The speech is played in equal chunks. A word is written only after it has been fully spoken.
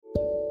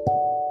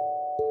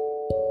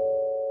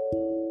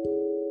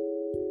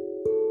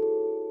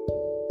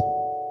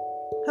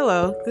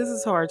Hello, this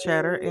is Hard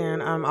Chatter,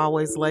 and I'm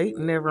always late,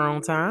 never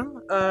on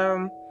time.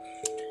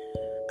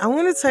 I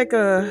want to take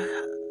a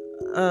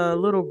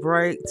little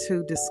break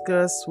to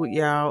discuss with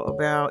y'all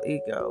about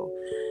ego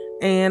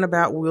and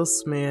about Will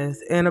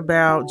Smith and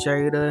about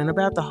Jada and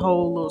about the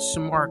whole little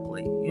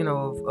schmarkly,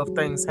 of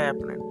things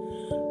happening.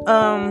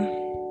 Um,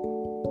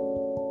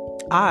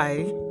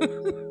 I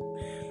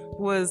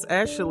was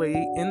actually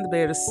in the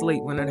bed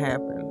asleep when it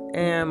happened,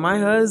 and my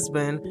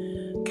husband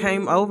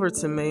came over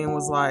to me and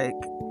was like,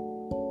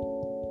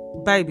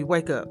 "Baby,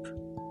 wake up.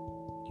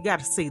 You got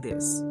to see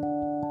this."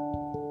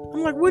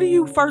 I'm like,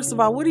 first of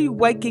all, what are you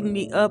waking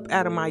me up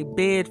out of my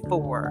bed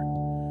for?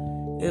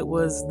 It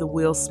was the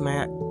Will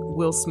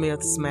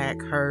Smith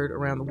smack heard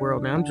around the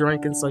world. Now I'm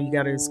drinking, so you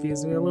got to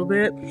excuse me a little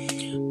bit.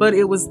 But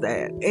it was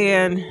that.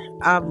 And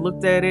I've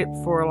looked at it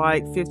for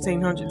like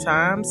 1,500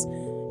 times,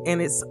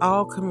 and it's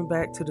all coming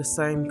back to the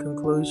same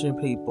conclusion,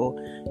 people.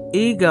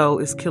 Ego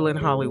is killing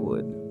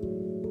Hollywood.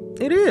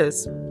 It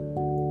is.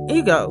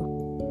 Ego.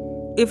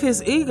 If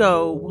his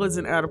ego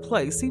wasn't out of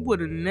place, he would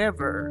have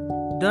never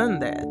done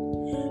that.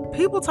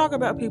 People talk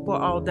about people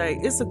all day.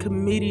 It's a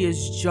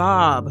comedian's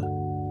job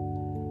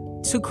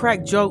to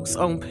crack jokes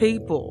on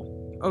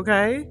people,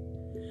 okay?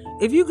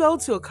 If you go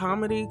to a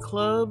comedy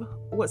club,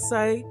 let's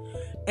say,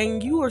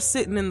 and you are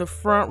sitting in the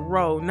front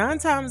row, 9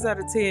 times out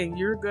of 10,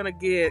 you're going to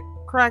get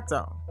cracked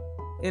on.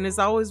 And it's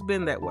always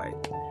been that way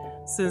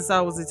since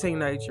I was a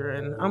teenager.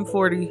 And I'm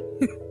 40.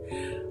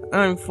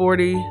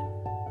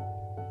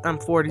 I'm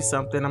 40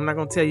 something. I'm not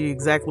going to tell you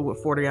exactly what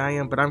 40 I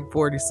am, but I'm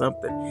 40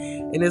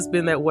 something. And it's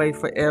been that way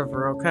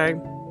forever, okay?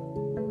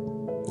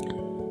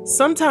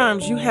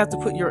 Sometimes you have to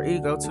put your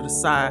ego to the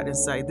side and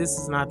say, this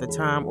is not the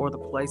time or the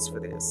place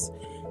for this.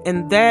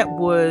 And that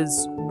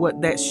was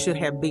what that should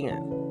have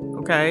been,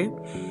 okay?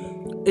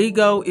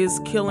 Ego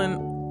is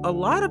killing a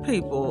lot of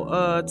people.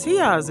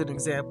 T.I. is an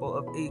example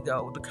of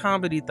ego. The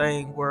comedy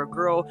thing where a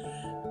girl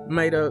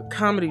made a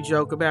comedy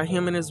joke about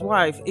him and his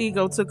wife.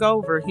 Ego took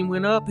over. He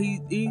went up.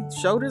 He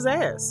showed his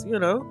ass,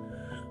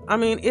 I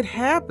mean, it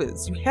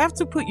happens. You have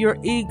to put your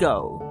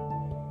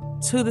ego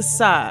to the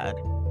side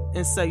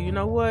and say, you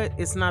know what?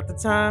 It's not the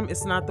time.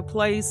 It's not the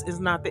place. It's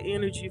not the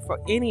energy for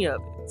any of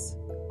it.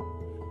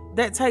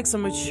 That takes a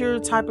mature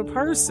type of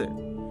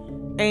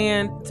person.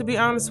 And to be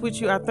honest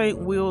with you, I think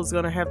Will's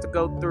going to have to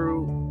go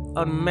through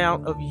an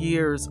amount of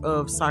years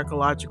of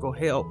psychological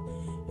help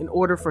in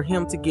order for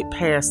him to get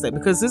past that,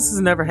 because this has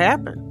never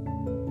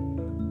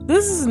happened.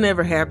 This has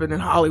never happened in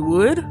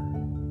Hollywood.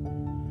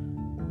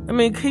 I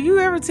mean, can you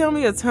ever tell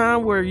me a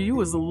time where you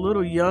was a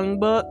little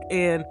young buck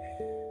and,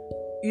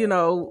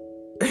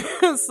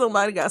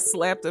 somebody got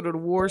slapped at an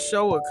award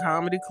show, a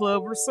comedy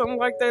club or something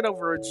like that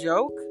over a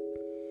joke?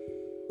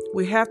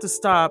 We have to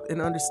stop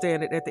and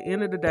understand that at the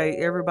end of the day,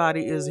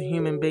 everybody is a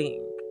human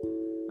being.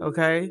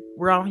 Okay?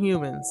 We're all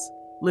humans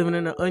living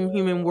in an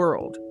unhuman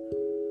world.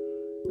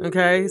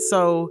 Okay,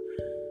 so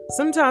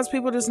sometimes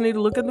people just need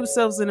to look at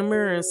themselves in the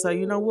mirror and say,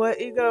 you know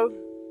what, ego?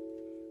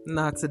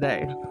 Not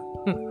today.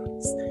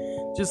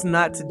 Just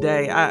not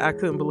today. I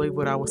couldn't believe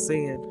what I was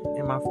seeing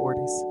in my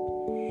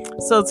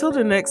 40s. So till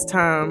the next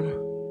time,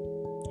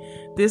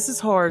 this is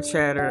Hard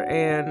Chatter,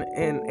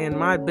 and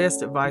my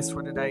best advice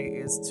for today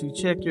is to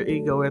check your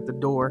ego at the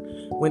door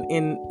when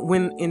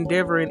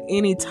endeavoring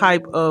any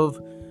type of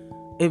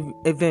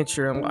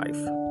adventure in life.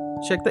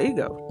 Check the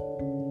ego.